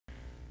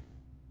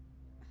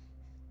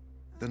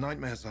The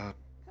nightmares are...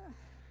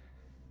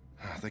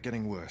 they're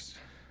getting worse.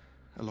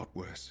 A lot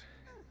worse.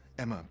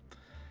 Emma...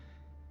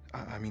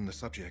 I mean the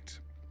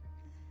subject.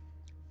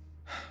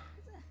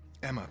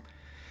 Emma.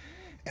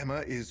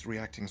 Emma is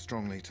reacting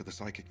strongly to the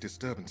psychic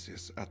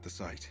disturbances at the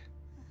site.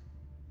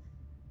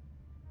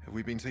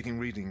 We've been taking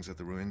readings at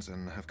the ruins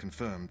and have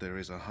confirmed there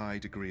is a high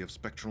degree of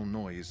spectral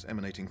noise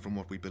emanating from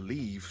what we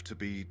believe to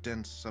be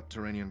dense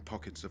subterranean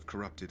pockets of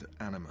corrupted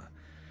anima.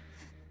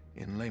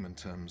 In layman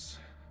terms,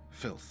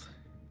 filth.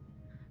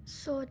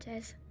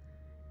 Sordes.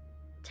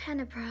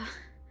 Tenebra.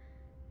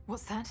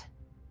 What's that?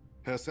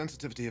 Her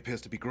sensitivity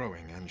appears to be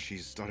growing, and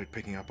she's started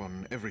picking up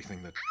on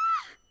everything that...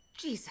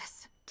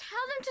 Jesus. Tell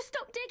them to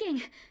stop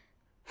digging!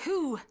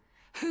 Who?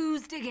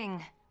 Who's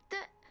digging? The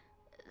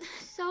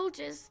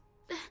soldiers.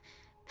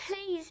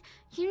 Please,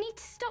 you need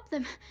to stop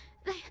them.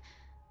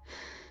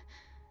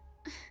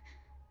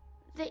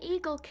 The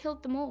eagle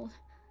killed them all.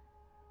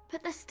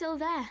 But they're still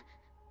there,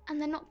 and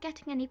they're not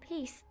getting any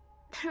peace.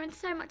 They're in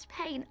so much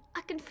pain,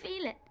 I can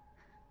feel it.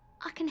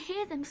 I can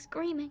hear them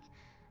screaming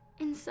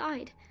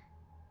inside.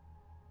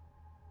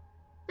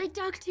 They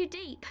dug too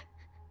deep.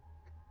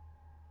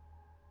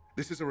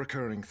 This is a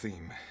recurring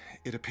theme.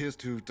 It appears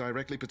to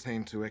directly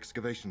pertain to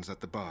excavations at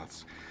the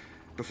baths.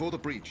 Before the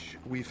breach,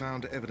 we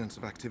found evidence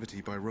of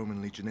activity by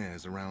Roman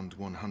legionnaires around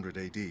 100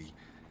 AD.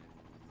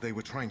 They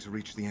were trying to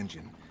reach the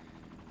engine.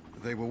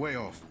 They were way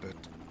off, but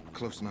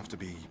close enough to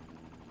be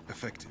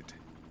affected.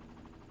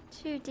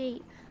 Too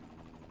deep.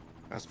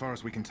 As far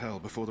as we can tell,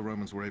 before the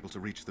Romans were able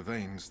to reach the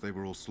veins, they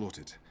were all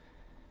slaughtered.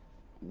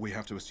 We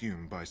have to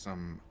assume by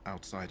some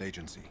outside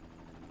agency.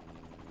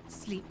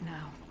 Sleep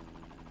now.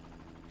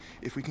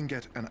 If we can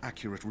get an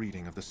accurate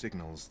reading of the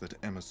signals that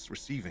Emma's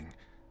receiving...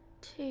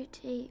 Too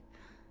deep.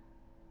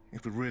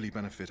 It would really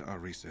benefit our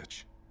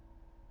research.